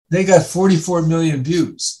they got 44 million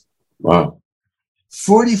views. Wow.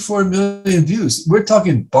 44 million views. We're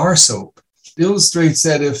talking bar soap. It illustrates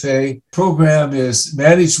that if a program is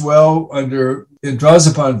managed well and draws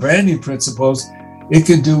upon branding principles, it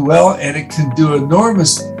can do well and it can do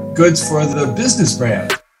enormous goods for the business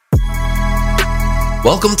brand.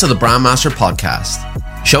 Welcome to the Brandmaster Podcast,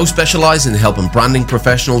 a show specialized in helping branding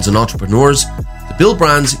professionals and entrepreneurs to build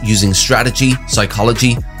brands using strategy,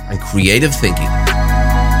 psychology, and creative thinking.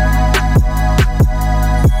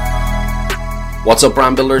 What's up,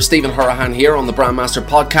 brand builders? Stephen Horahan here on the Brandmaster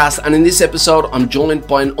Podcast, and in this episode, I'm joined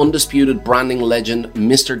by an undisputed branding legend,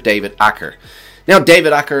 Mr. David Acker. Now,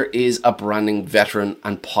 David Acker is a branding veteran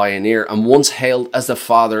and pioneer, and once hailed as the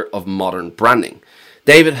father of modern branding.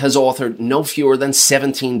 David has authored no fewer than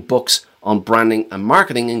 17 books on branding and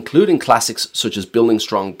marketing, including classics such as Building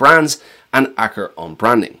Strong Brands and Acker on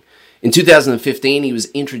Branding. In 2015, he was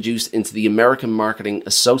introduced into the American Marketing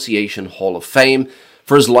Association Hall of Fame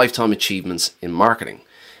for his lifetime achievements in marketing.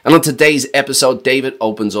 And on today's episode, David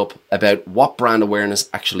opens up about what brand awareness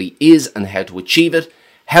actually is and how to achieve it,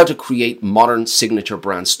 how to create modern signature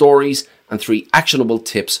brand stories, and 3 actionable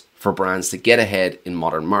tips for brands to get ahead in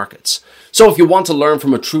modern markets. So if you want to learn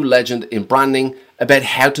from a true legend in branding about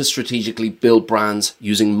how to strategically build brands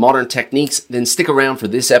using modern techniques, then stick around for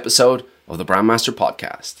this episode of the Brandmaster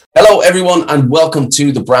Podcast. Hello, everyone, and welcome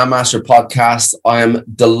to the Brandmaster Podcast. I am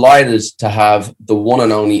delighted to have the one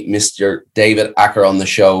and only Mr. David Acker on the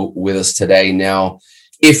show with us today. Now,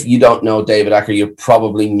 if you don't know David Acker, you're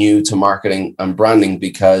probably new to marketing and branding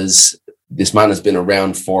because this man has been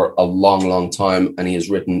around for a long, long time, and he has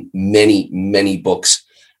written many, many books.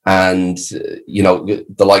 And, the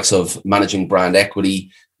likes of Managing Brand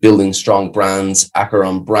Equity, Building Strong Brands, Acker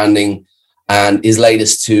on Branding, and his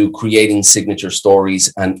latest to Creating Signature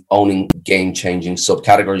Stories and Owning Game-Changing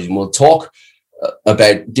Subcategories. And we'll talk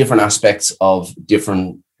about different aspects of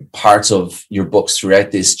different parts of your books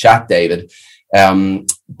throughout this chat, David.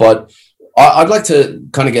 But I'd like to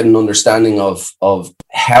kind of get an understanding of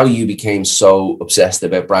how you became so obsessed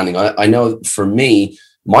about branding. I know for me,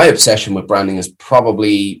 my obsession with branding is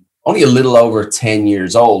probably only a little over 10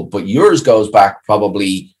 years old, but yours goes back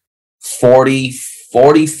probably 40,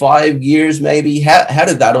 45 years maybe. How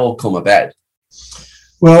did that all come about?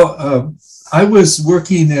 Well, I was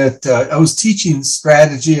working I was teaching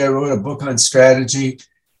strategy. I wrote a book on strategy,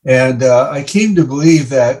 and I came to believe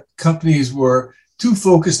that companies were too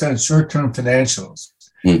focused on short-term financials,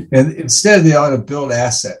 and instead they ought to build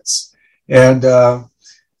assets. And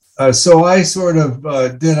so I sort of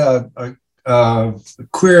did a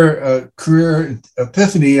career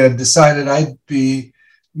epiphany and decided I'd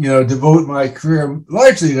devote my career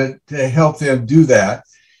largely to help them do that.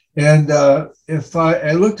 And if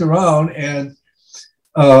I looked around, and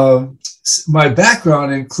my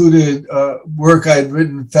background included work I'd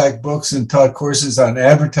written, in fact, books and taught courses on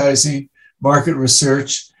advertising, market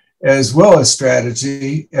research, as well as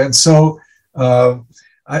strategy. And so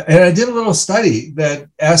I did a little study that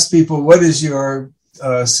asked people, what is your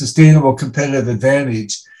sustainable competitive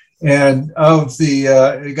advantage? And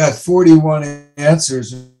it got 41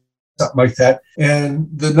 answers, something like that. And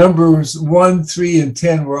the numbers 1, 3, and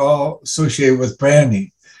 10 were all associated with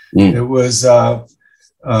branding. It was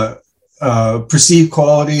perceived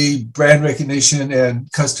quality, brand recognition,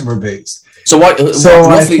 and customer base. So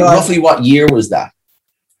roughly what year was that?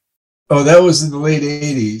 Oh, that was in the late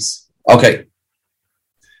 80s. Okay.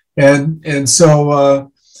 And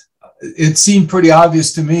so it seemed pretty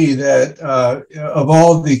obvious to me that of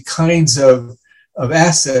all the kinds of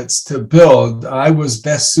assets to build, I was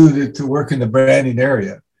best suited to work in the branding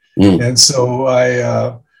area. And so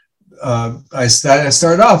I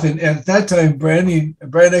started off, and at that time,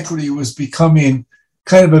 brand equity was becoming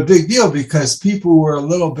kind of a big deal because people were a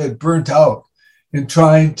little bit burnt out in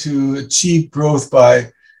trying to achieve growth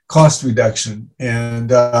by cost reduction.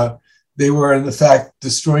 And they were, in fact,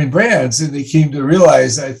 destroying brands. And they came to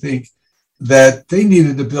realize, I think, that they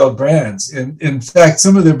needed to build brands. And in fact,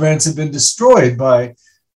 some of their brands have been destroyed by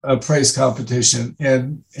price competition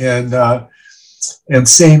and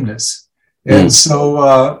sameness. And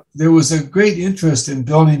so there was a great interest in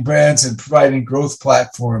building brands and providing growth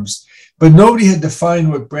platforms, but nobody had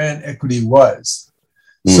defined what brand equity was.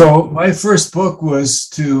 So my first book was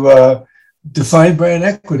to define brand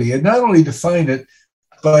equity, and not only define it,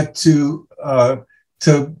 but to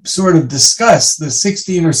sort of discuss the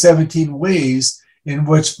 16 or 17 ways in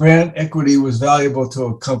which brand equity was valuable to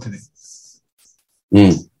a company.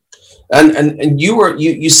 And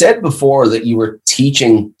you said before that you were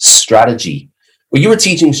teaching strategy. Well, you were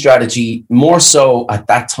teaching strategy more so at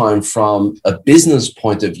that time from a business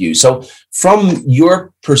point of view. So from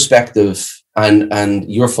your perspective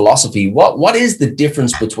and your philosophy, what is the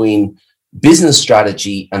difference between business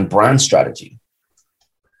strategy and brand strategy?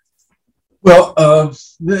 Well,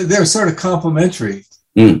 they're sort of complementary.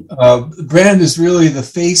 Brand is really the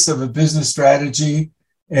face of a business strategy,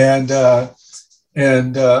 and a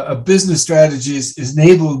business strategy is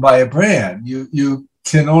enabled by a brand. You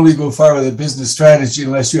can only go far with a business strategy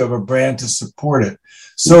unless you have a brand to support it.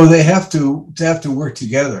 So they have to work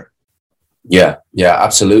together. Yeah,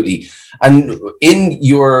 absolutely. And in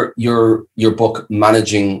your book,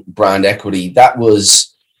 Managing Brand Equity, that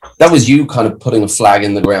was you kind of putting a flag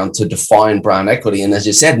in the ground to define brand equity. And as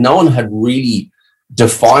you said, no one had really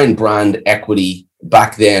defined brand equity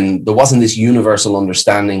back then. There wasn't this universal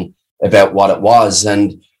understanding about what it was.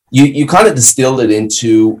 And you kind of distilled it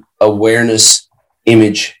into awareness,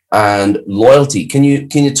 image, and loyalty. Can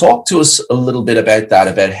you talk to us a little bit about that,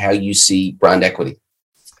 about how you see brand equity?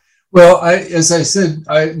 Well, as I said,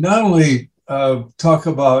 I not only talk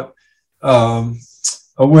about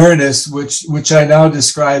awareness, which I now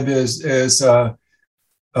describe as a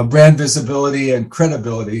brand visibility and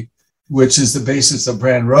credibility, which is the basis of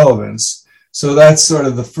brand relevance. So that's sort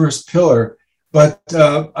of the first pillar. But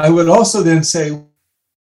I would also then say,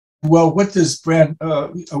 well, what does brand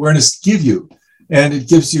awareness give you? And it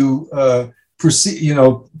gives you,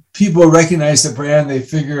 people recognize the brand. They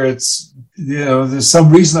figure it's, there's some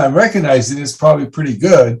reason I'm recognizing it's probably pretty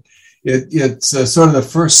good. It's sort of the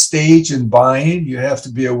first stage in buying. You have to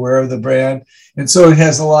be aware of the brand. And so it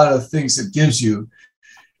has a lot of things it gives you.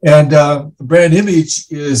 And brand image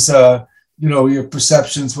is, your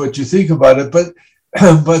perceptions, what you think about it. But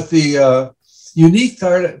the unique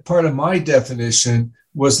part of my definition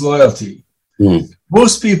was loyalty.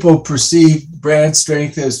 Most people perceive brand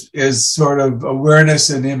strength as sort of awareness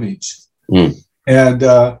and image. And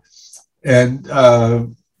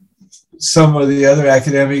some of the other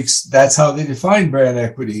academics, that's how they define brand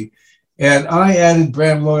equity. And I added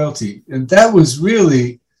brand loyalty. And that was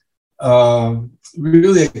really a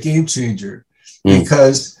game changer,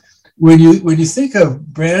 because when you think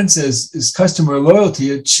of brands as customer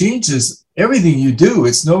loyalty, it changes everything you do.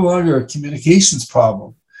 It's no longer a communications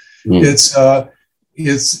problem. It's a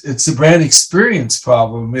brand experience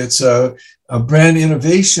problem. It's a brand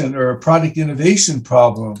innovation or a product innovation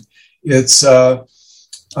problem. It's a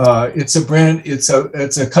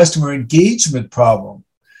customer engagement problem.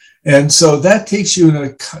 And so that takes you in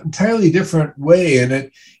an entirely different way, and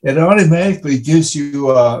it automatically gives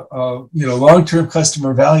you long-term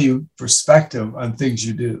customer value perspective on things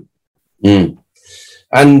you do.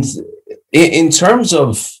 And in terms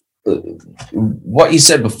of what you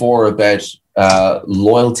said before about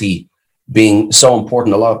loyalty being so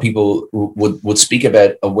important, a lot of people would speak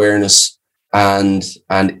about awareness and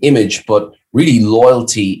image, but really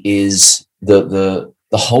loyalty is the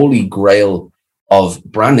holy grail of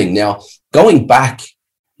branding. Now, going back,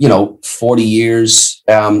 40 years,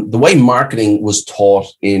 the way marketing was taught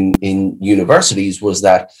in universities was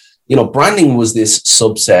that, branding was this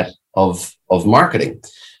subset of marketing.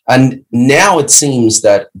 And now it seems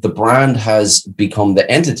that the brand has become the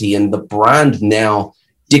entity, and the brand now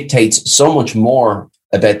dictates so much more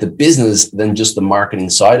about the business than just the marketing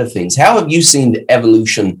side of things. How have you seen the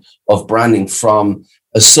evolution of branding from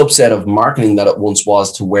a subset of marketing that it once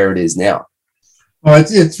was to where it is now? Well,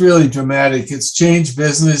 it's really dramatic. It's changed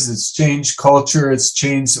business, it's changed culture, it's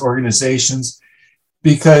changed organizations,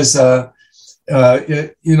 because,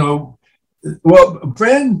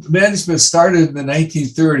 brand management started in the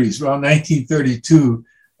 1930s. Around 1932,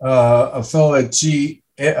 a fellow at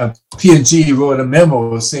P&G wrote a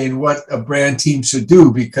memo saying what a brand team should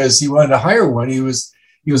do, because he wanted to hire one. He was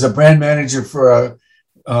a brand manager for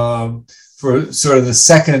sort of the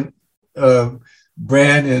second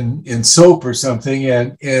brand in soap or something,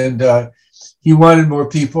 and he wanted more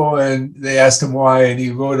people, and they asked him why, and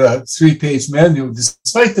he wrote a 3-page manual,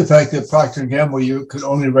 despite the fact that Procter & Gamble, you could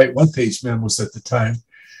only write 1-page memos at the time.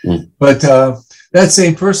 But that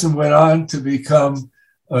same person went on to become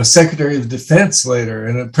Secretary of Defense later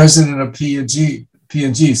and a president of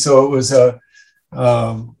P&G. So it was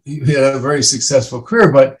he had a very successful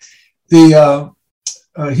career. But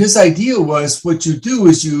his idea was, what you do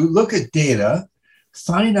is you look at data,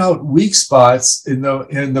 find out weak spots in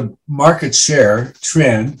the market share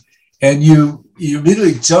trend, and you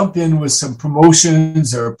immediately jump in with some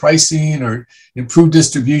promotions or pricing or improved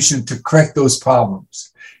distribution to correct those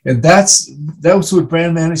problems. And that was what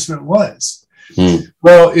brand management was.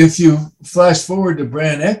 Well, if you flash forward to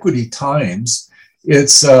brand equity times,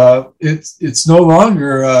 it's no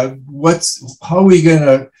longer how are we going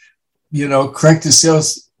to correct the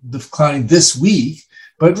sales decline this week,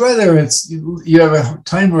 but rather you have a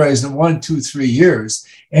time horizon of 1, 2, 3 years,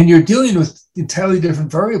 and you're dealing with entirely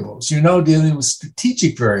different variables. You're now dealing with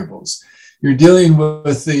strategic variables. You're dealing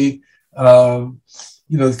with the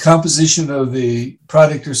the composition of the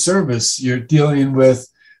product or service. You're dealing with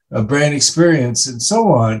brand experience and so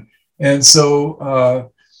on. And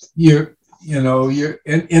so and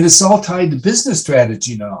it's all tied to business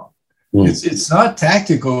strategy now. It's not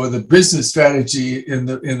tactical with the business strategy in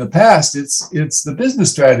the past. It's the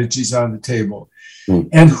business strategies on the table.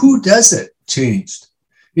 And who does it changed.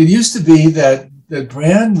 It used to be that the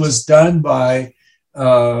brand was done by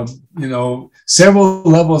several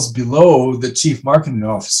levels below the chief marketing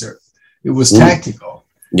officer. It was tactical.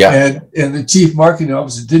 Yeah. And the chief marketing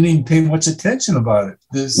officer didn't even pay much attention about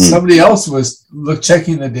it. Somebody else was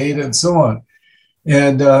checking the data and so on.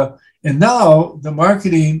 And now the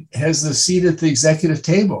marketing has the seat at the executive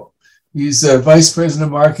table. He's a vice president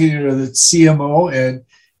of marketing or the CMO,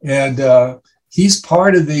 and he's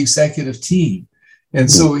part of the executive team. And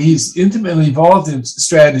so he's intimately involved in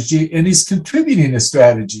strategy, and he's contributing to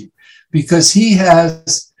strategy because he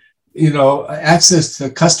has, access to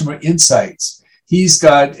customer insights. He's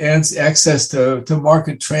got access to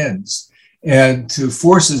market trends and to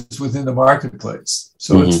forces within the marketplace.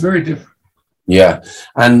 So it's very different. Yeah.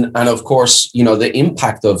 And of course, the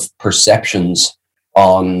impact of perceptions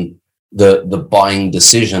on the buying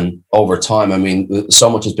decision over time. I mean, so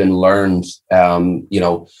much has been learned,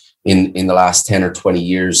 in the last 10 or 20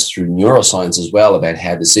 years through neuroscience as well about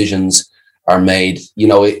how decisions are made.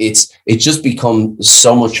 It's just become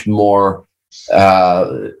so much more,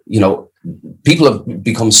 people have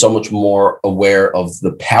become so much more aware of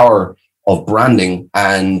the power of branding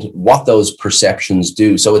and what those perceptions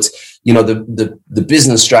do. So it's, the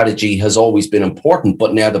business strategy has always been important,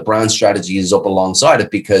 but now the brand strategy is up alongside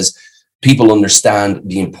it because people understand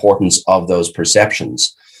the importance of those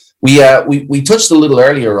perceptions. We touched a little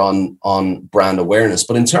earlier on brand awareness,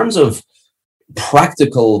 but in terms of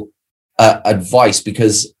practical advice,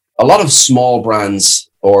 because a lot of small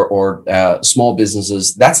brands or small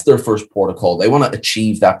businesses, that's their first port of call. They want to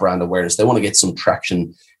achieve that brand awareness. They want to get some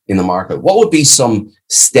traction in the market. What would be some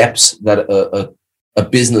steps that a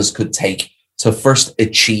business could take to first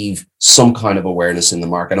achieve some kind of awareness in the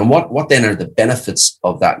market? And what then are the benefits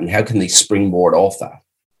of that, and how can they springboard off that?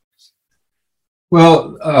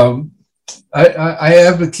 Well, I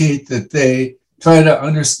advocate that they try to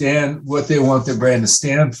understand what they want their brand to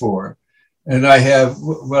stand for. And I have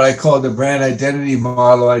what I call the brand identity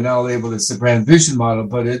model. I now label it the brand vision model,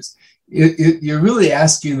 but you're really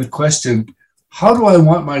asking the question, how do I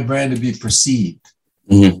want my brand to be perceived?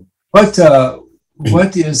 Mm-hmm. What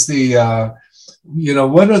is the,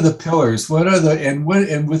 what are the pillars?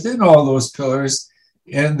 And within all those pillars,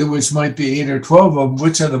 and which might be 8 or 12 of them,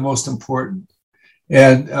 which are the most important?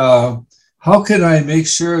 And how can I make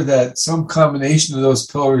sure that some combination of those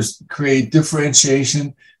pillars create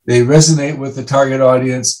differentiation, they resonate with the target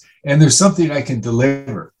audience, and there's something I can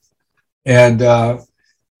deliver? And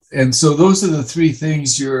so those are the three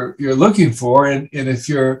things you're looking for. And if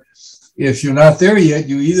you're not there yet,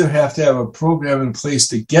 you either have to have a program in place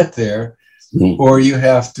to get there, or you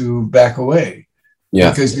have to back away. Yeah.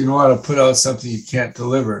 Because you don't want to put out something you can't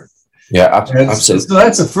deliver. Yeah, absolutely. So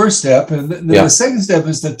that's the first step. And then the second step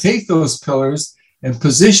is to take those pillars and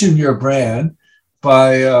position your brand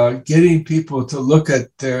by getting people to look at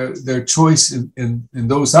their choice in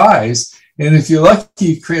those eyes. And if you're lucky,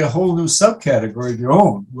 you create a whole new subcategory of your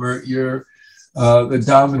own, where you're the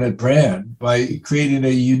dominant brand by creating a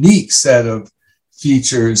unique set of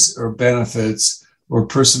features or benefits or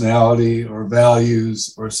personality or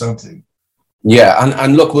values or something. Yeah,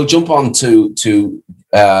 and look, we'll jump on to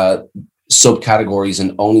subcategories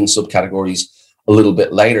and owning subcategories a little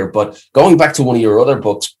bit later. But going back to one of your other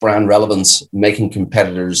books, Brand Relevance, Making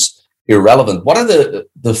Competitors Irrelevant, what are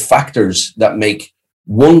the factors that make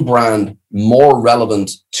one brand more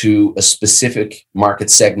relevant to a specific market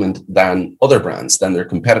segment than other brands, than their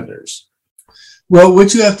competitors? Well,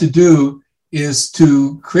 what you have to do is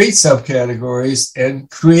to create subcategories and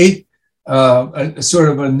create a sort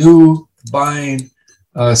of a new buying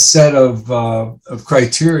set of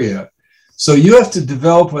criteria. So you have to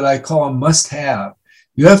develop what I call a must-have.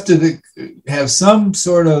 You have to have some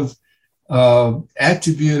sort of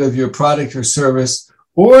attribute of your product or service,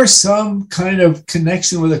 or some kind of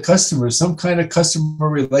connection with a customer, some kind of customer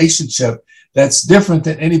relationship that's different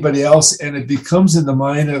than anybody else, and it becomes in the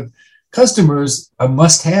mind of customers a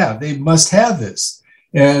must-have. They must have this,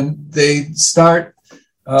 and they start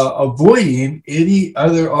avoiding any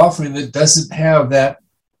other offering that doesn't have that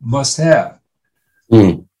must have.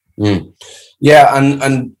 Mm, mm. Yeah,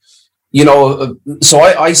 and you know, so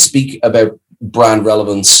I speak about brand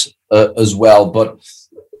relevance as well, but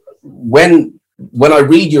when I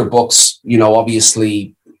read your books, you know,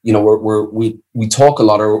 obviously, you know, we talk a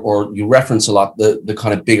lot, or you reference a lot the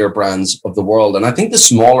kind of bigger brands of the world, and I think the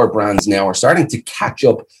smaller brands now are starting to catch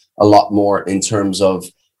up a lot more in terms of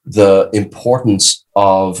the importance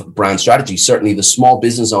of brand strategy. Certainly, the small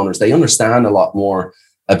business owners, they understand a lot more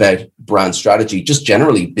about brand strategy. Just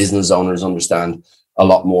generally, business owners understand a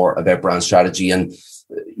lot more about brand strategy, and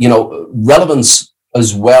you know, relevance,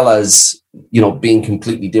 as well as, you know, being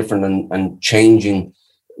completely different and changing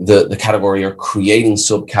the category or creating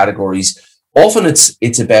subcategories. Often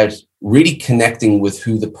it's about really connecting with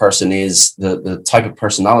who the person is, the type of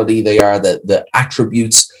personality they are, the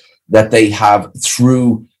attributes that they have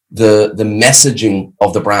through the messaging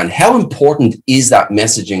of the brand. How important is that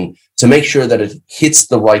messaging to make sure that it hits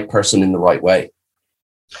the right person in the right way?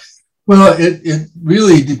 Well, it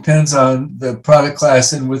really depends on the product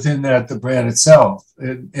class, and within that, the brand itself.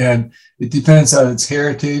 And it depends on its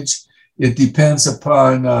heritage. It depends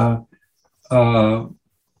upon,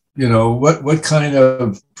 you know, what kind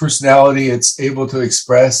of personality it's able to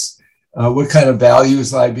express, what kind of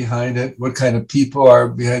values lie behind it, what kind of people are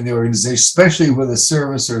behind the organization, especially with a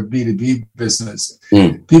service or a B2B business.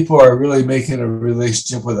 Mm. People are really making a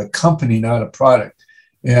relationship with a company, not a product.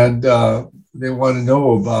 And they want to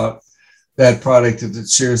know about that product, if it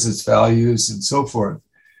shares its values and so forth.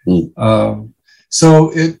 Mm.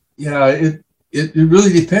 So it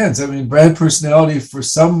really depends. I mean, brand personality for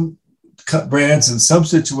some brands in some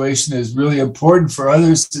situation is really important. For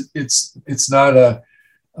others, it's not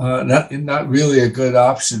really a good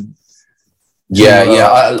option.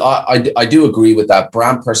 I do agree with that.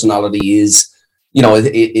 Brand personality is, you know,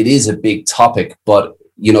 it is a big topic, but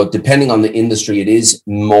you know, depending on the industry, it is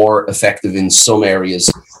more effective in some areas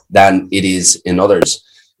than it is in others.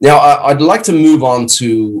 Now, I'd like to move on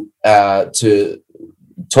to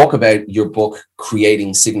talk about your book,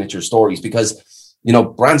 Creating Signature Stories, because, you know,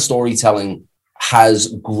 brand storytelling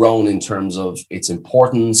has grown in terms of its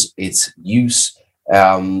importance, its use,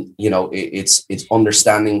 you know, it's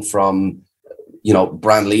understanding from, you know,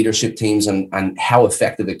 brand leadership teams and how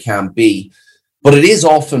effective it can be. But it is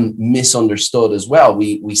often misunderstood as well.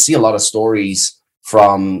 We see a lot of stories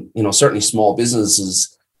from, you know, certainly small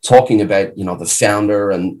businesses talking about, you know, the founder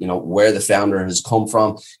and, you know, where the founder has come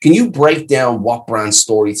from. Can you break down what brand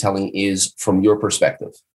storytelling is from your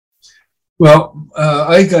perspective? Well,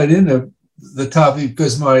 I got into the topic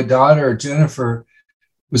because my daughter, Jennifer,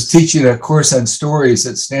 was teaching a course on stories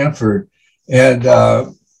at Stanford. And I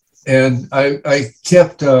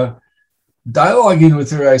kept dialoguing with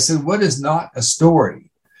her. I said, what is not a story?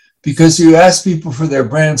 Because you ask people for their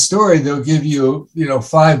brand story, they'll give you, you know,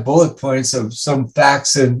 5 bullet points of some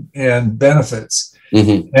facts and benefits.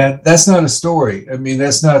 Mm-hmm. And that's not a story. I mean,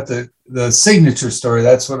 that's not the signature story.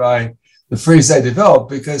 That's the phrase I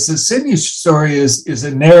developed, because the signature story is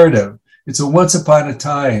a narrative. It's a once upon a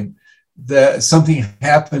time that something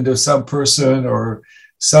happened to some person or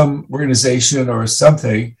some organization or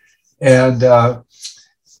something. And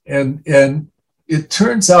it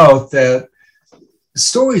turns out that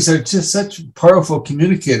stories are just such powerful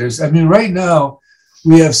communicators. I mean, right now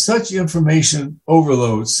we have such information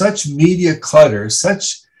overload, such media clutter,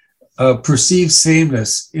 such perceived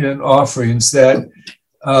sameness in offerings that,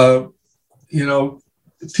 you know,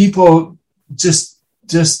 people just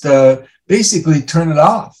basically turn it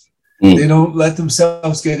off. Mm. They don't let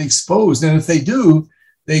themselves get exposed. And if they do,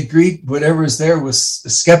 they greet whatever is there with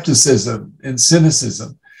skepticism and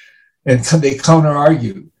cynicism, and they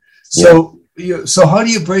counter-argue. So, so how do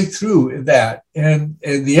you break through that? And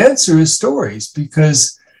the answer is stories,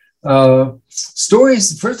 because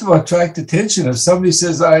stories, first of all, attract attention. If somebody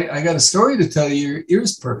says, I got a story to tell you, your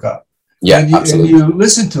ears perk up. Yeah, and you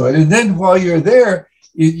listen to it. And then while you're there,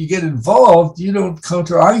 you get involved. You don't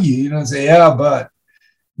counter-argue. You don't say, yeah, but.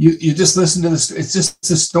 You just listen to the story. It's just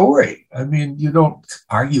a story. I mean, you don't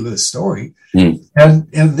argue with a story. Mm.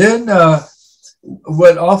 And then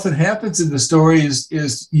what often happens in the story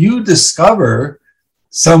is you discover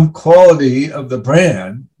some quality of the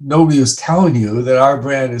brand. Nobody was telling you that our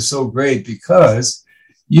brand is so great, because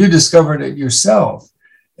you discovered it yourself.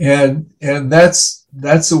 And that's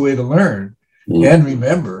the way to learn and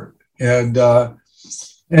remember. And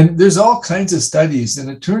there's all kinds of studies, and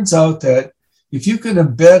it turns out that if you can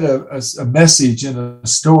embed a message in a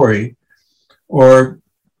story, or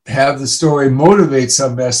have the story motivate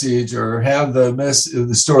some message, or have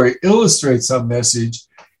the story illustrate some message,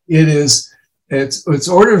 it is it's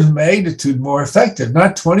orders of magnitude more effective,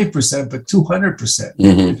 not 20%, but 200%.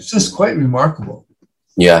 It's just quite remarkable.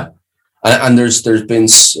 Yeah. And there's been,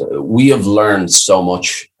 we have learned so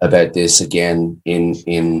much about this again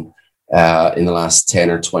in the last 10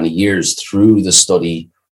 or 20 years through the study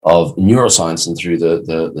of neuroscience and through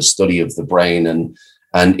the study of the brain. And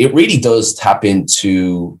it really does tap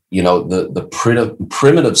into, the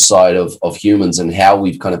primitive side of humans and how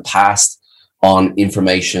we've kind of passed on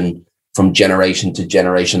information from generation to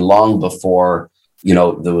generation long before,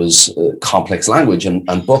 there was complex language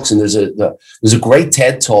and books. And there's a great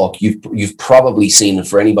TED talk you've probably seen, and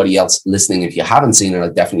for anybody else listening, if you haven't seen it, I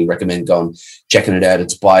definitely recommend going checking it out.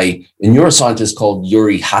 It's by a neuroscientist called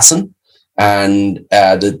Uri Hasson, and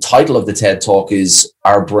the title of the TED talk is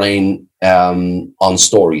Our Brain on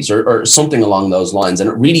Stories, or something along those lines. And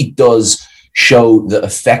it really does show the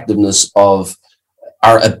effectiveness of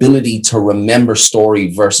our ability to remember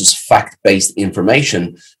story versus fact-based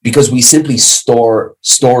information, because we simply store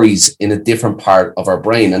stories in a different part of our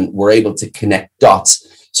brain and we're able to connect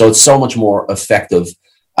dots. So it's so much more effective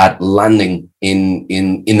at landing in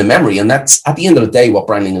the memory. And that's, at the end of the day, what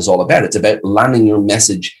branding is all about. It's about landing your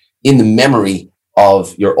message in the memory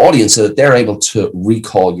of your audience so that they're able to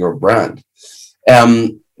recall your brand.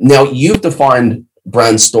 Now, you've defined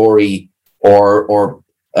brand story or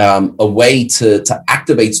a way to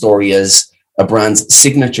activate story as a brand's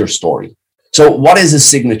signature story. So what is a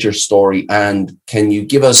signature story? And can you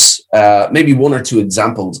give us maybe one or two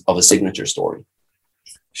examples of a signature story?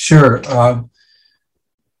 Sure.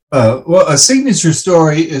 Well, a signature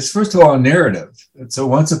story is, first of all, a narrative. It's a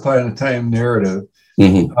once upon a time narrative.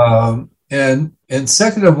 And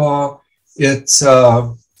second of all, it's,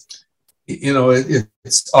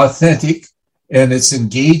 it's authentic and it's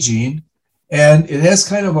engaging. And it has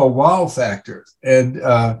kind of a wow factor. And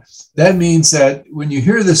that means that when you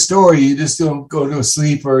hear the story, you just don't go to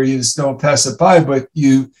sleep or you just don't pass it by, but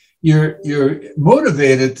you're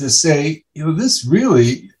motivated to say, this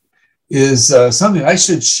really is something I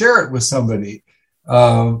should share it with somebody.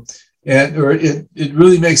 Or it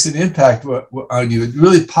really makes an impact on you. It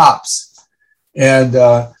really pops. And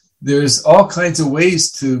there's all kinds of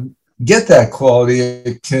ways to get that quality.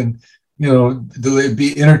 It can,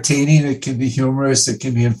 be entertaining, it can be humorous, it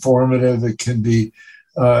can be informative, it can be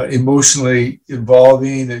emotionally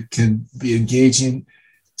involving, it can be engaging.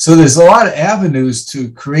 So there's a lot of avenues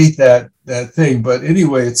to create that thing. But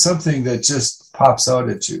anyway, it's something that just pops out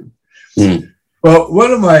at you. Well,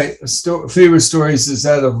 one of my favorite stories is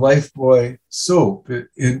that of Lifebuoy soap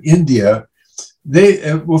in India.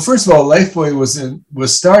 First of all, Lifebuoy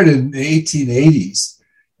was started in the 1880s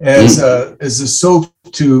as a soap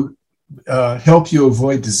to help you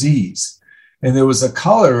avoid disease. And there was a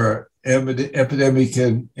cholera epidemic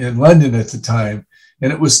in London at the time,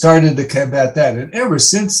 and it was started to combat that. And ever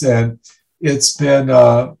since then, it's been,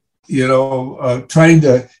 trying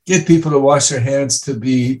to get people to wash their hands to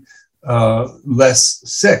be less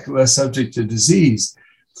sick, less subject to disease.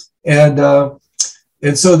 And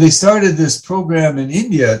so they started this program in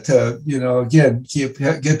India to, again,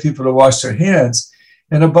 get people to wash their hands.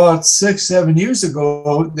 And about 6-7 years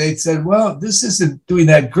ago, they said, well, this isn't doing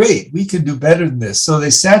that great. We can do better than this. So they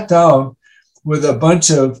sat down with a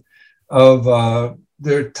bunch of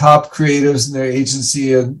their top creatives in their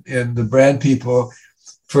agency and the brand people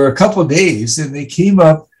for a couple of days. And they came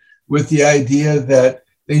up with the idea that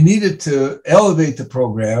they needed to elevate the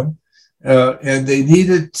program and they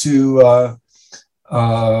needed to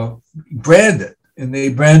brand it. And they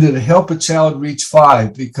branded Help a Child Reach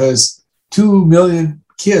 5 because 2 million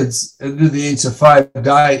kids under the age of 5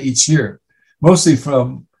 die each year, mostly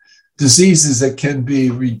from diseases that can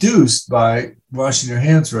be reduced by washing your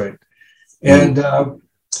hands right. And then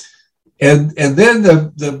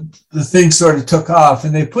the thing sort of took off,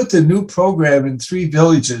 and they put the new program in 3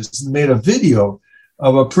 villages and made a video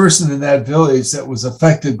of a person in that village that was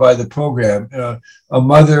affected by the program, a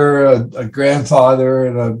mother, a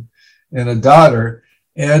grandfather, and a daughter.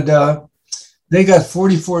 And they got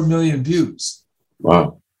 44 million views.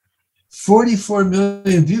 Wow. 44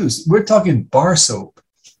 million views. We're talking bar soap.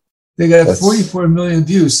 They got 44 million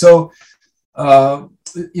views. So,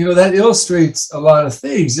 that illustrates a lot of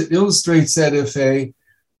things. It illustrates that if a,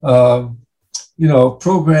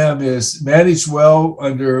 program is managed well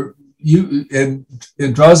under you and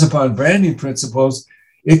draws upon branding principles,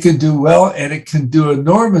 it can do well, and it can do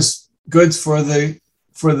enormous goods for the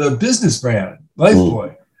business brand,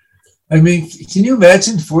 Lifebuoy. I mean, can you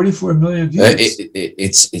imagine 44 million views?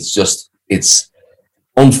 It's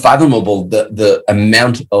unfathomable the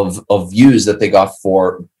amount of views that they got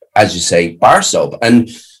for, as you say, bar soap. And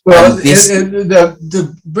Well,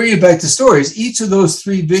 to bring it back to stories, each of those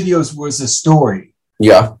 3 videos was a story.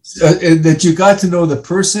 Yeah. That you got to know the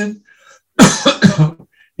person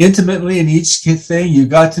intimately in each thing. You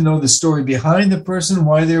got to know the story behind the person,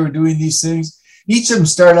 why they were doing these things. Each of them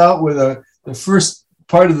start out with the first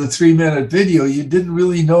part of the 3-minute video. You didn't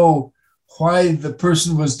really know why the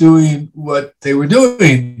person was doing what they were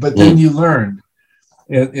doing, but then you learned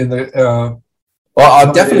in the. Well,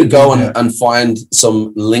 I'll definitely go and find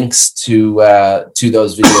some links to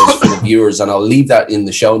those videos for the viewers, and I'll leave that in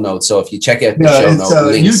the show notes. So if you check out the show notes,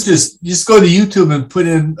 links, you just go to YouTube and put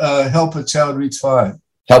in "Help a Child Reach 5."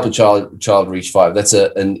 Help a child reach 5. That's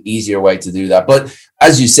an easier way to do that. But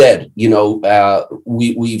as you said,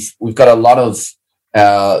 we've got a lot of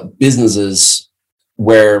businesses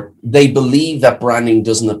where they believe that branding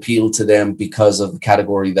doesn't appeal to them because of the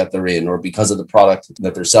category that they're in or because of the product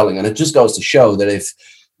that they're selling. And it just goes to show that if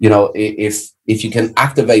you can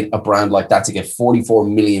activate a brand like that to get 44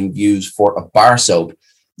 million views for a bar soap,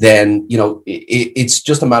 then, it's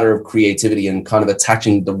just a matter of creativity and kind of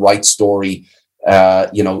attaching the right story,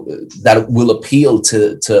 that will appeal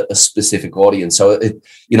to a specific audience. So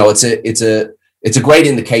it's a great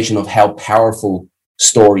indication of how powerful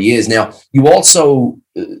story is. Now, you also,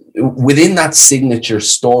 within that signature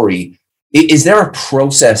story, is there a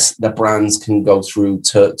process that brands can go through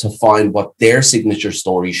to find what their signature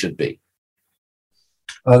story should be?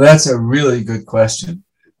 That's a really good question.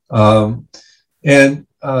 As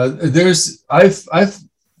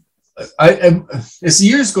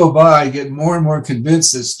years go by, I get more and more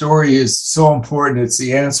convinced that story is so important. It's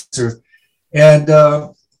the answer.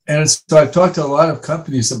 And so I've talked to a lot of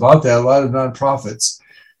companies about that, a lot of nonprofits.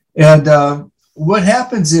 And what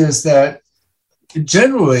happens is that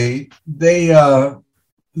generally they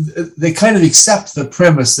kind of accept the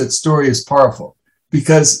premise that story is powerful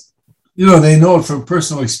because, they know it from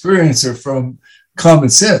personal experience or from common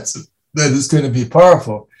sense that it's going to be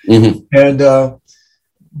powerful. And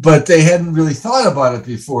but they hadn't really thought about it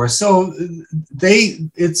before. So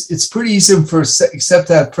it's pretty easy for accept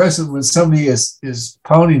that present when somebody is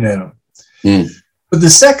pounding at them. But the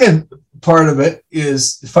second part of it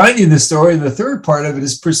is finding the story, and the third part of it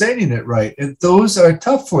is presenting it right. And those are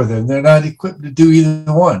tough for them. They're not equipped to do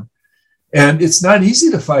either one. And it's not easy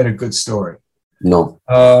to find a good story. No.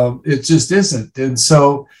 It just isn't. And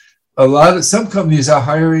so some companies are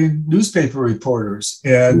hiring newspaper reporters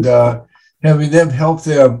and having them help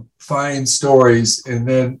them find stories and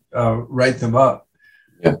then write them up.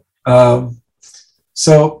 Yeah. But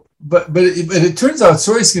it turns out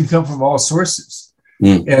stories can come from all sources,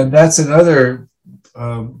 and that's another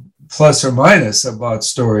plus or minus about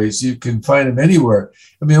stories. You can find them anywhere.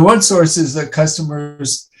 I mean, one source is the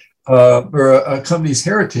customers or a company's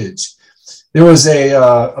heritage. There was a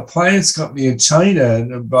appliance company in China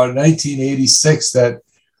in about 1986 that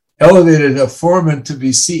elevated a foreman to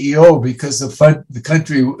be CEO because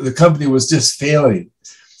the company was just failing.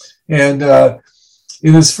 And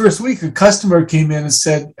in his first week, a customer came in and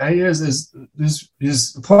said,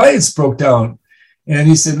 his appliance broke down. And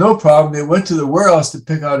he said, no problem. They went to the warehouse to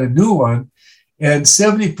pick out a new one, and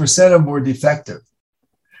 70% of them were defective.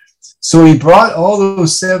 So he brought all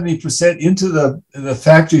those 70% into the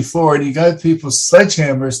factory floor, and he got people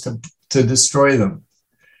sledgehammers to destroy them.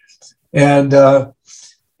 And that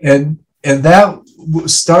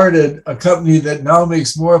started a company that now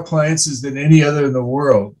makes more appliances than any other in the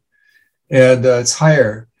world, and it's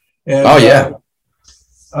higher. And,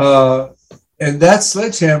 and that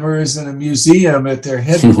sledgehammer is in a museum at their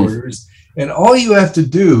headquarters, and all you have to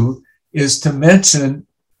do is to mention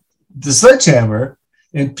the sledgehammer,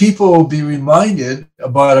 and people will be reminded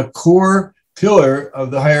about a core pillar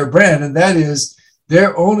of the Haier brand, and that is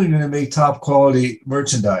they're only going to make top quality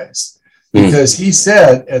merchandise. Because he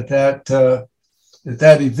said at that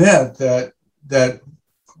event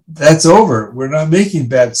that's over. We're not making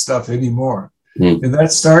bad stuff anymore, and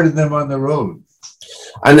that started them on the road.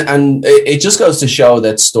 And it just goes to show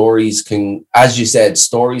that stories can, as you said,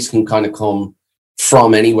 stories can kind of come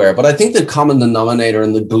from anywhere. But I think the common denominator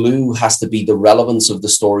and the glue has to be the relevance of the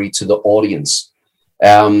story to the audience.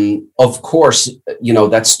 Of course,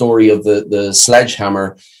 that story of the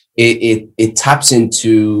sledgehammer. It taps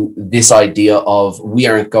into this idea of we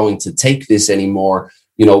aren't going to take this anymore.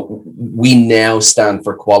 We now stand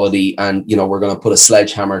for quality, and we're going to put a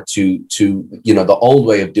sledgehammer to the old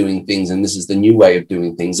way of doing things, and this is the new way of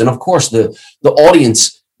doing things. And of course, the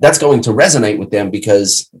audience, that's going to resonate with them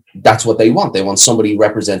because that's what they want. They want somebody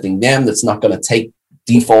representing them that's not going to take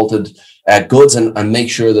defaulted goods and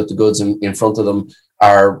make sure that the goods in front of them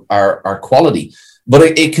are quality. But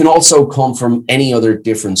it can also come from any other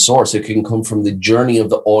different source. It can come from the journey of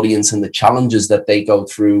the audience and the challenges that they go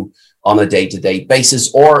through on a day-to-day basis,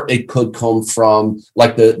 or it could come from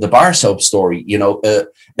like the bar soap story,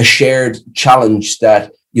 a shared challenge that,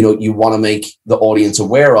 you want to make the audience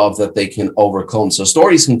aware of that they can overcome. So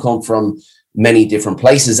stories can come from many different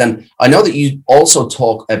places. And I know that you also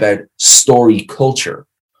talk about story culture.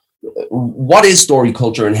 What is story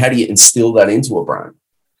culture and how do you instill that into a brand?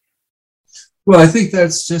 Well, I think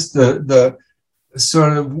that's just the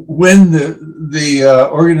sort of when the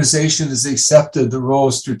organization has accepted the role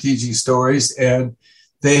of strategic stories and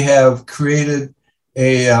they have created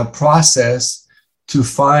a process to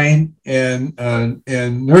find and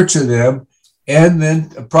nurture them, and then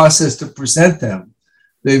a process to present them.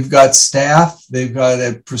 They've got staff, they've got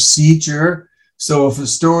a procedure. So if a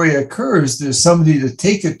story occurs, there's somebody to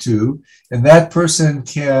take it to, and that person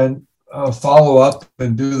can follow up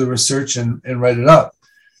and do the research and write it up.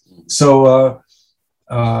 So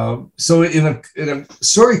in a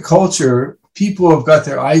story culture, people have got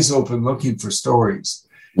their eyes open looking for stories,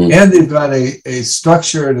 and they've got a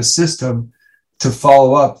structure and a system to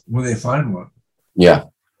follow up when they find one. Yeah,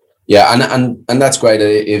 and that's great.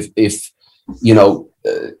 If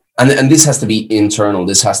and this has to be internal.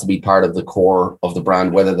 This has to be part of the core of the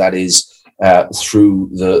brand, whether that is through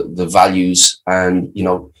the values and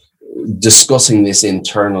discussing this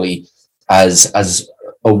internally as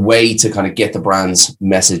a way to kind of get the brand's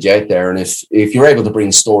message out there. And if you're able to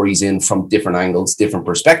bring stories in from different angles, different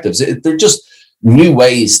perspectives, they're just new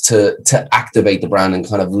ways to activate the brand and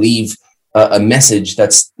kind of leave a message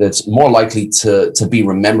that's more likely to be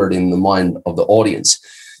remembered in the mind of the audience.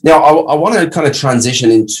 Now, I want to kind of transition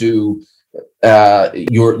into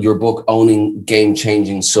your book, Owning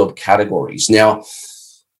Game-Changing Subcategories. Now,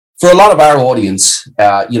 for a lot of our audience,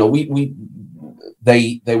 they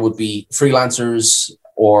would be freelancers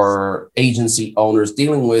or agency owners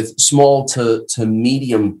dealing with small to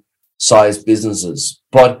medium-sized businesses.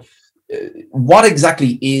 But what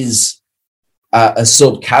exactly is a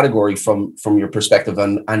subcategory from your perspective,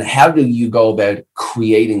 and how do you go about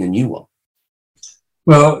creating a new one?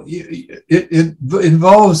 Well, it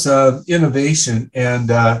involves innovation, and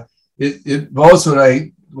it involves what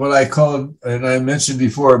I call, and I mentioned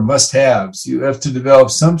before, must-haves. You have to develop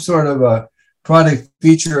some sort of a product,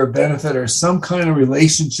 feature, or benefit, or some kind of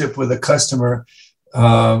relationship with a customer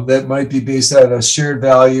that might be based on a shared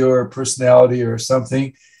value or personality or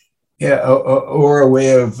something. Yeah, or a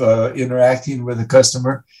way of interacting with the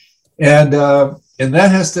customer, and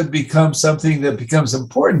that has to become something that becomes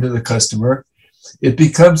important to the customer. It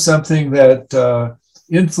becomes something that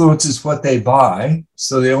influences what they buy,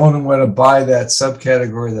 so they only want to buy that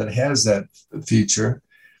subcategory that has that feature.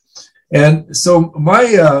 And so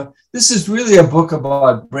this is really a book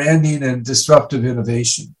about branding and disruptive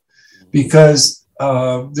innovation, because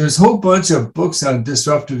there's a whole bunch of books on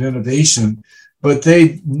disruptive innovation, but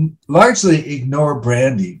they largely ignore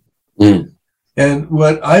branding. And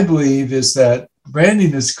what I believe is that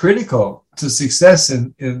branding is critical to success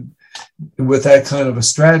in with that kind of a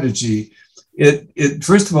strategy. It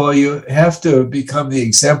first of all, you have to become the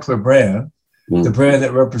exemplar brand, the brand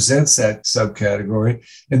that represents that subcategory.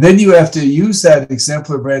 And then you have to use that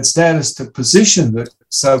exemplar brand status to position the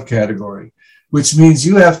subcategory, which means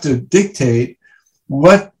you have to dictate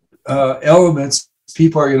what elements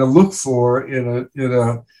people are going to look for in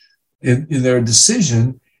their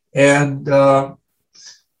decision, and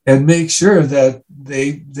make sure that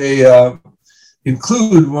they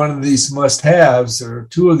include one of these must-haves or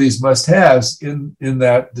two of these must-haves in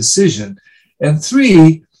that decision. And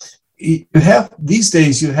three, these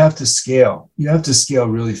days you have to scale. You have to scale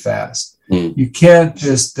really fast. You can't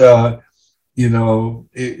just do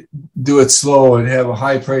it slow and have a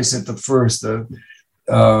high price at the first.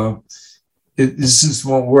 This just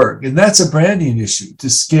won't work. And that's a branding issue to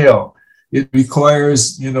scale. It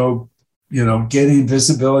requires, getting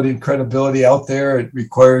visibility and credibility out there. It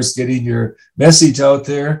requires getting your message out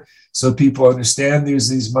there so people understand there's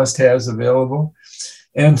these must-haves available.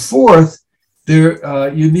 And fourth,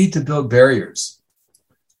 you need to build barriers.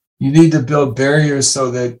 You need to build barriers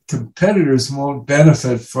so that competitors won't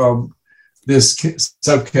benefit from this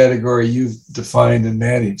subcategory you've defined and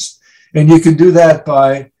managed. And you can do that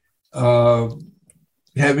by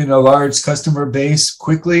having a large customer base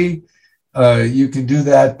quickly. You can do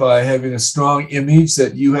that by having a strong image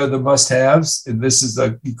that you have the must-haves, and this is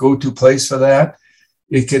the go-to place for that.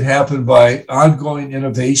 It can happen by ongoing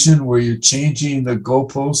innovation where you're changing the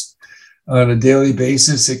goalpost on a daily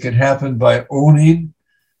basis. It can happen by owning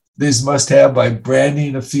this must-have, by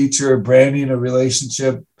branding a feature, branding a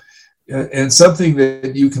relationship, and something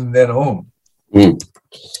that you can then own. Mm.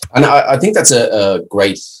 And I think that's a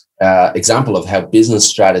great example of how business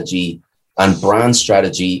strategy and brand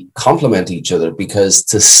strategy complement each other, because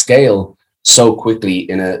to scale so quickly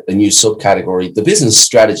in a new subcategory, the business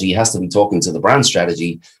strategy has to be talking to the brand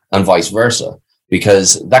strategy and vice versa,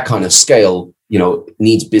 because that kind of scale,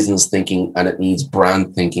 needs business thinking and it needs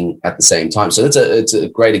brand thinking at the same time. So it's a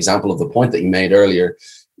great example of the point that you made earlier,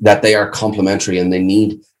 that they are complementary and they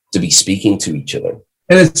need to be speaking to each other.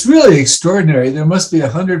 And it's really extraordinary. There must be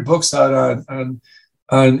 100 books out on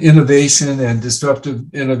innovation and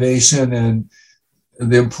disruptive innovation and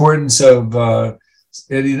the importance of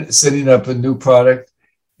setting up a new product,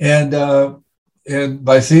 and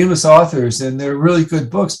by famous authors, and they're really good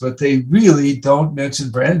books, but they really don't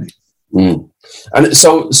mention branding. Mm. And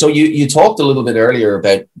so you talked a little bit earlier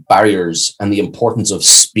about barriers and the importance of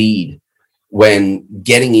speed when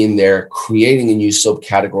getting in there, creating a new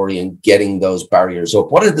subcategory and getting those barriers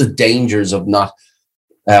up. What are the dangers of not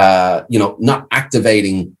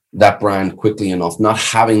activating that brand quickly enough, not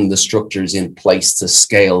having the structures in place to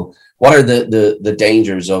scale? What are the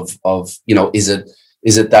dangers of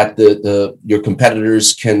is it that your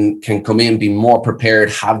competitors can come in, be more prepared,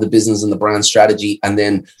 have the business and the brand strategy, and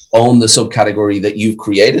then own the subcategory that you've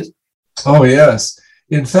created? Oh, yes.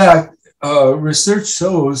 In fact, research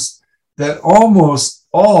shows that almost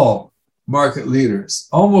all market leaders,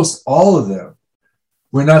 almost all of them,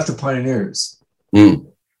 were not the pioneers. Mm.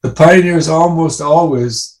 The pioneers almost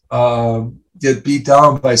always get beat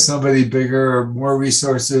down by somebody bigger or more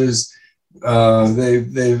resources.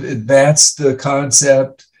 They've advanced the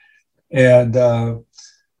concept, and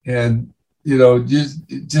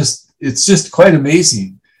it's just quite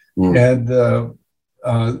amazing. Mm. And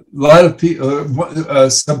a lot of people,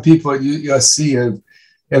 some people at USC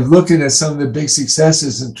have looked at some of the big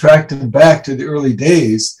successes and tracked them back to the early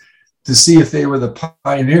days to see if they were the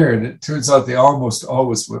pioneer, and it turns out they almost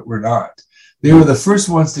always were not. They were the first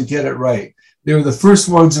ones to get it right. They were the first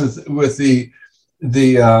ones with the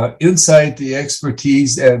insight, the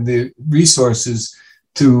expertise, and the resources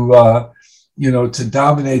to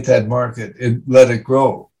dominate that market and let it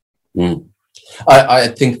grow. Mm. I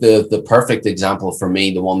think the perfect example for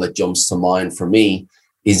me, the one that jumps to mind for me,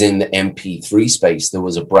 is in the MP3 space. There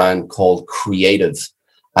was a brand called Creative,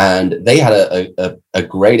 and they had a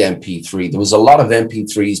great MP3. There was a lot of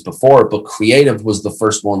MP3s before, but Creative was the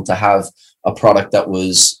first one to have a product that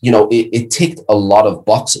was, it ticked a lot of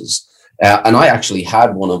boxes. And I actually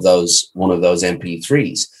had one of those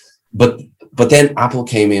MP3s. But then Apple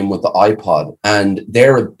came in with the iPod, and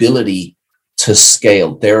their ability to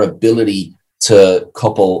scale, their ability to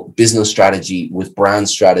couple business strategy with brand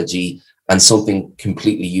strategy and something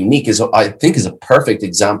completely unique is a perfect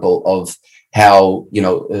example of how,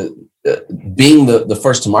 being the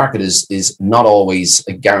first to market is not always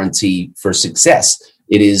a guarantee for success.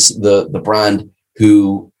 It is the brand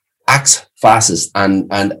who acts fastest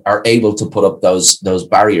and are able to put up those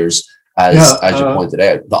barriers, as you pointed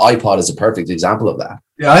out. The iPod is a perfect example of that.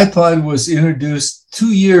 The iPod was introduced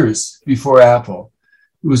 2 years before Apple.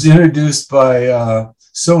 It was introduced by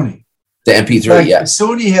Sony. The MP3, yeah.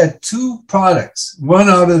 Sony had two products, one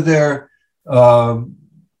out of their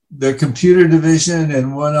computer division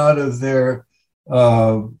and one out of they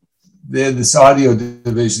had this audio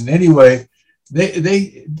division. Anyway,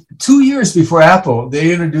 they 2 years before Apple,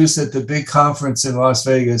 they introduced at the big conference in Las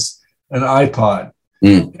Vegas an iPod.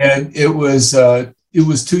 Mm. And it was 2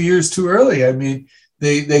 years too early. I mean,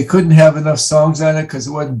 they couldn't have enough songs on it because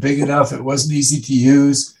it wasn't big enough. It wasn't easy to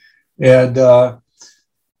use, and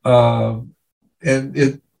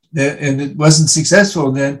it wasn't successful.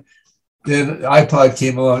 And then iPod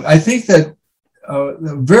came along. I think that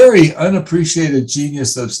the very unappreciated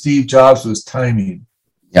genius of Steve Jobs was timing.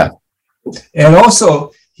 Yeah, and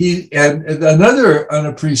also another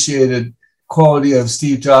unappreciated quality of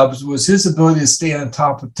Steve Jobs was his ability to stay on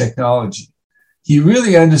top of technology. He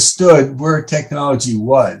really understood where technology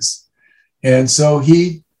was. And so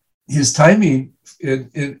his timing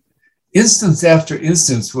in instance after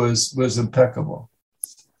instance was impeccable.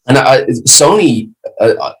 And Sony,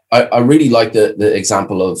 I really like the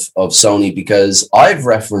example of Sony, because I've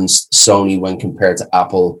referenced Sony when compared to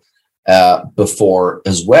Apple before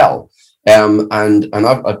as well. And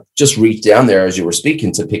I've just reached down there as you were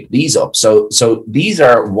speaking to pick these up. So these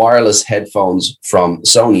are wireless headphones from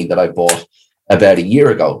Sony that I bought about a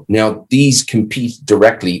year ago. Now, these compete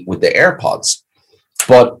directly with the AirPods,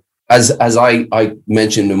 but as I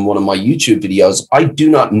mentioned in one of my YouTube videos, I do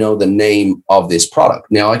not know the name of this product.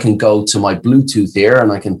 Now, I can go to my Bluetooth here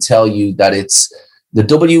and I can tell you that it's the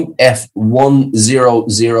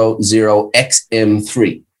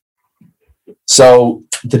WF1000XM3. So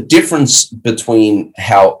the difference between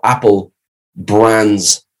how Apple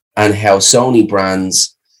brands and how Sony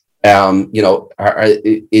brands,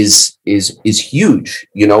 is huge.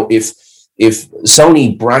 If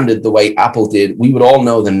Sony branded the way Apple did, we would all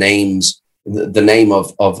know the name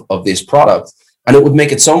of this product, and it would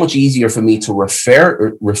make it so much easier for me to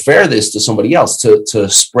refer this to somebody else, to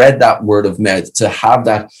spread that word of mouth, to have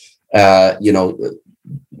that,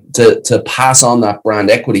 to pass on that brand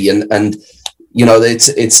equity, and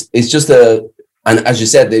it's just and as you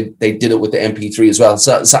said, they did it with the MP3 as well.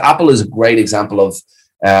 So Apple is a great example of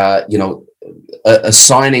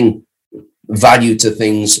assigning value to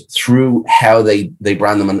things through how they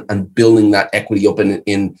brand them, and building that equity up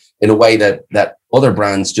in a way that other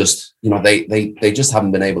brands just they just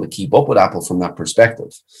haven't been able to keep up with Apple from that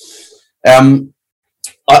perspective.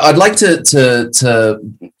 I'd like to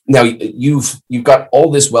now, you've got all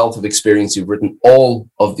this wealth of experience. You've written all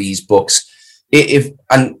of these books.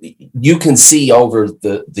 And you can see over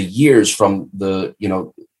the years from the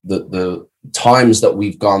times that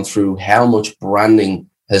we've gone through, how much branding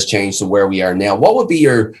has changed to where we are now. What would be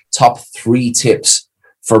your top 3 tips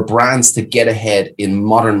for brands to get ahead in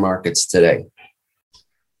modern markets today?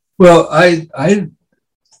 Well, I'm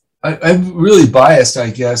really biased,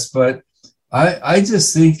 I guess, but I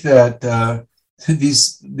just think that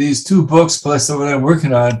these 2 books plus the one I'm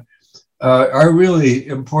working on are really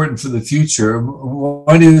important for the future.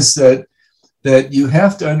 One is that you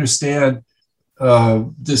have to understand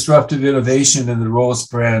disruptive innovation and the roles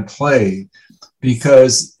brand play,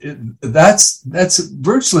 because that's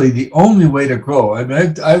virtually the only way to grow. I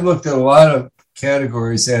mean, I've looked at a lot of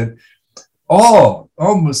categories, and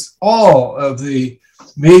almost all of the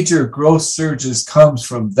major growth surges comes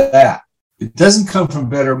from that. It doesn't come from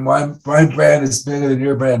better. My brand is better than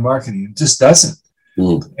your brand marketing. It just doesn't.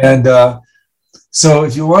 And so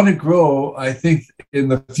if you want to grow, I think in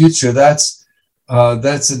the future, that's a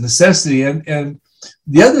necessity. And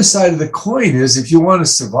the other side of the coin is, if you want to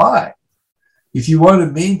survive, if you want to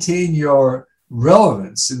maintain your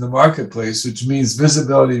relevance in the marketplace, which means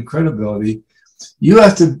visibility and credibility, you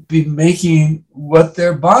have to be making what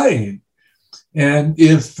they're buying. And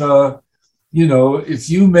if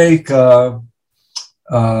you make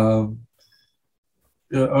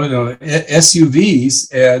SUVs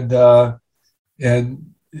and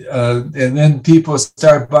then people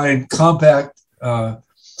start buying compact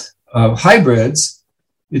hybrids,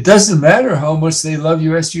 it doesn't matter how much they love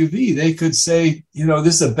your SUV. They could say,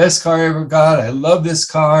 this is the best car I ever got. I love this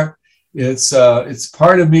car. It's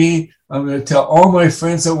part of me. I'm going to tell all my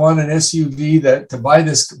friends that want an SUV to buy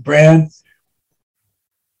this brand.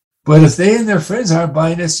 But if they and their friends aren't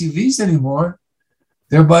buying SUVs anymore,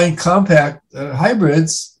 they're buying compact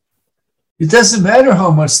hybrids, it doesn't matter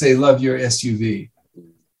how much they love your SUV.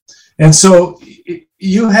 And so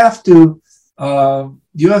you have to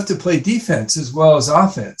play defense as well as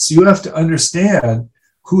offense. You have to understand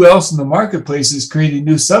who else in the marketplace is creating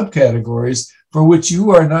new subcategories for which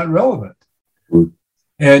you are not relevant.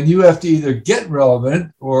 And you have to either get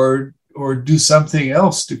relevant or do something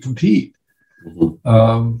else to compete.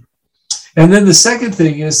 And then the second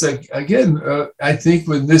thing is, I think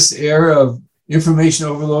with this era of information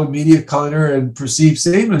overload, media clutter, and perceived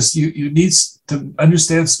sameness, you need to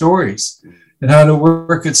understand stories and how to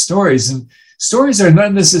work at stories. And stories are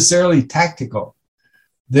not necessarily tactical.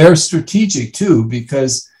 They're strategic too,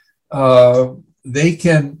 because they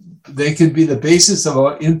can be the basis of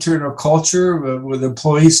an internal culture with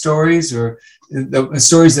employee stories, or the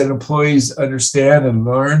stories that employees understand and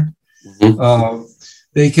learn.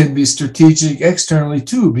 They can be strategic externally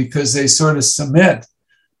too, because they sort of cement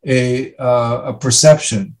a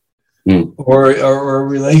perception or a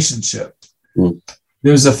relationship.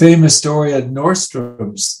 There's a famous story at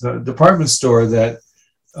Nordstrom's, the department store, that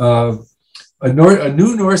a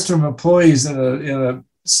new Nordstrom employees in a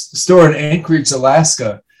store in Anchorage,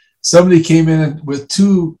 Alaska. Somebody came in with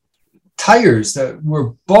 2 tires that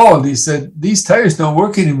were bald. He said, "These tires don't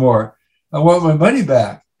work anymore. I want my money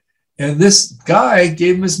back." And this guy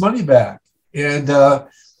gave him his money back. And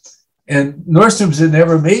Nordstrom's had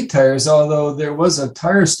never made tires, although there was a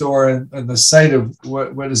tire store on the site of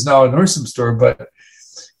what is now a Nordstrom store. But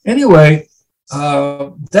anyway,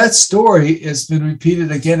 that story has been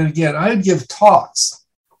repeated again and again. I'd give talks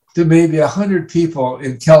to maybe 100 people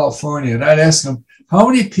in California, and I'd ask them, how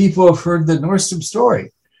many people have heard the Nordstrom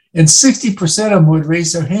story? And 60% of them would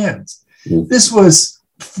raise their hands. This was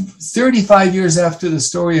 35 years after the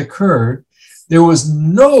story occurred. There was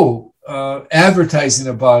no advertising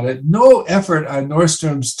about it, no effort on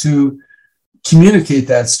Nordstrom's to communicate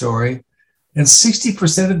that story. And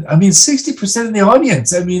 60% of the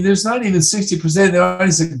audience, I mean, there's not even 60% of the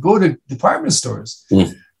audience that go to department stores.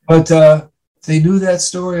 But they knew that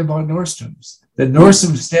story about Nordstrom's, that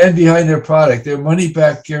Nordstrom stand behind their product, their money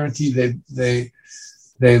back guarantee, they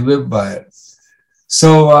live by it.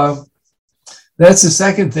 So that's the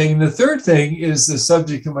second thing. The third thing is the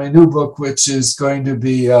subject of my new book, which is going to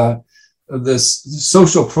be the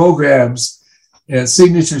social programs and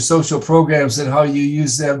signature social programs and how you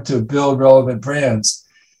use them to build relevant brands.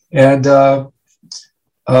 And I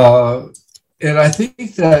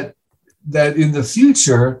think that in the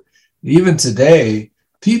future, even today,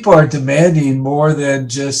 people are demanding more than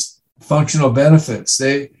just functional benefits.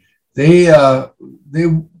 They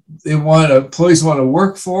want employees want to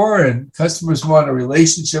work for, and customers want a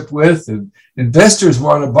relationship with, and investors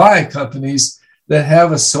want to buy companies that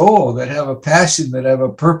have a soul, that have a passion, that have a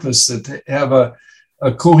purpose, that have a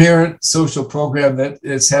coherent social program that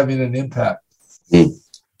is having an impact.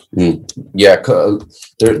 Yeah,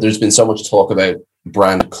 there's been so much talk about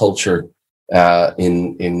brand culture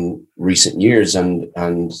in recent years, and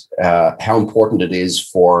how important it is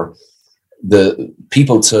for the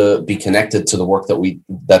people to be connected to the work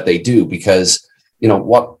that they do, because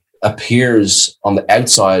what appears on the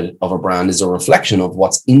outside of a brand is a reflection of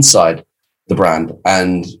what's inside the brand,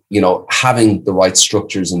 and having the right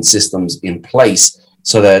structures and systems in place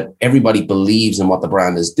so that everybody believes in what the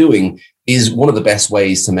brand is doing is one of the best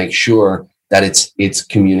ways to make sure that it's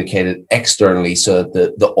communicated externally so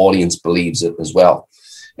that the audience believes it as well.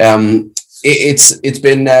 It's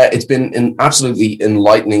been an absolutely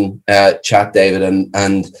enlightening chat, David,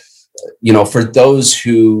 and for those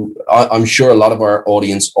who, I'm sure a lot of our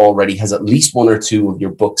audience already has at least one or two of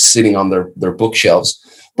your books sitting on their bookshelves.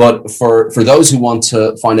 But for those who want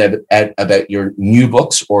to find out about your new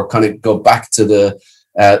books, or kind of go back to the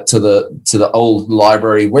old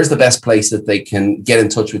library, where's the best place that they can get in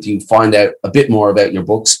touch with you, find out a bit more about your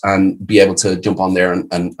books, and be able to jump on there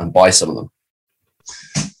and buy some of them?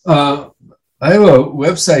 I have a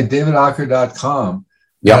website, davidacker.com,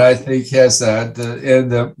 that I think has that, and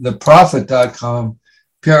the Prophet.com,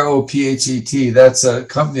 Prophet, that's a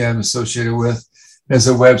company I'm associated with, has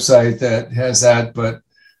a website that has that, but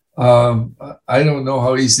I don't know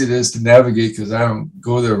how easy it is to navigate because I don't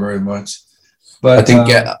go there very much. But I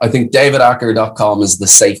think davidacker.com is the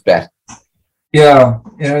safe bet. Yeah,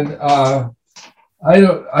 and I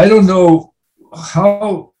don't know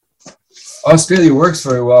how Australia works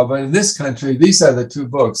very well, but in this country, these are the two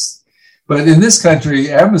books. But in this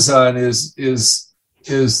country, Amazon is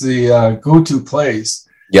the go-to place.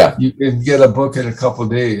 Yeah, you can get a book in a couple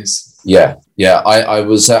of days. Yeah. I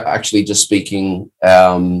was actually just speaking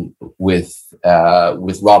with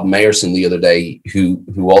Rob Mayerson the other day,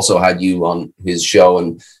 who also had you on his show,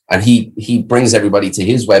 and he brings everybody to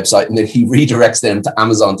his website, and then he redirects them to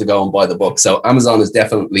Amazon to go and buy the book. So Amazon is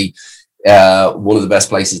definitely one of the best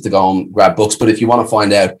places to go and grab books. But if you want to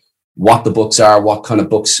find out what the books are, what kind of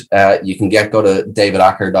books you can get, go to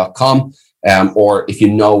davidacker.com. Or if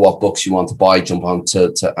you know what books you want to buy, jump on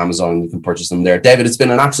to Amazon and you can purchase them there. David, it's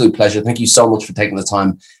been an absolute pleasure. Thank you so much for taking the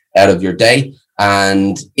time out of your day.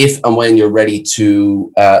 And if and when you're ready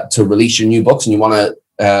to release your new books and you want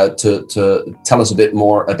to tell us a bit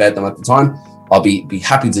more about them at the time, I'll be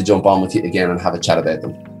happy to jump on with you again and have a chat about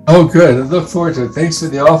them. Oh, good. I look forward to it. Thanks for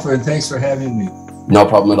the offer, and thanks for having me. No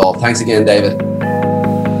problem at all. Thanks again, David.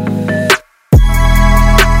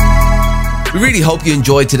 We really hope you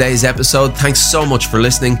enjoyed today's episode. Thanks so much for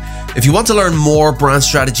listening. If you want to learn more brand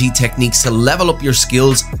strategy techniques to level up your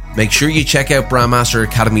skills, make sure you check out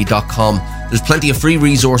brandmasteracademy.com. There's plenty of free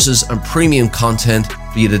resources and premium content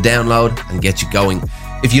for you to download and get you going.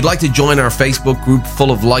 If you'd like to join our Facebook group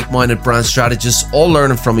full of like-minded brand strategists, all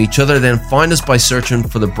learning from each other, then find us by searching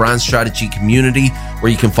for the Brand Strategy Community,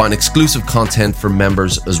 where you can find exclusive content for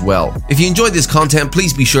members as well. If you enjoyed this content,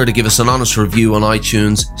 please be sure to give us an honest review on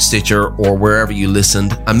iTunes, Stitcher, or wherever you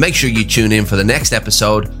listened, and make sure you tune in for the next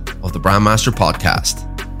episode of the Brandmaster Podcast.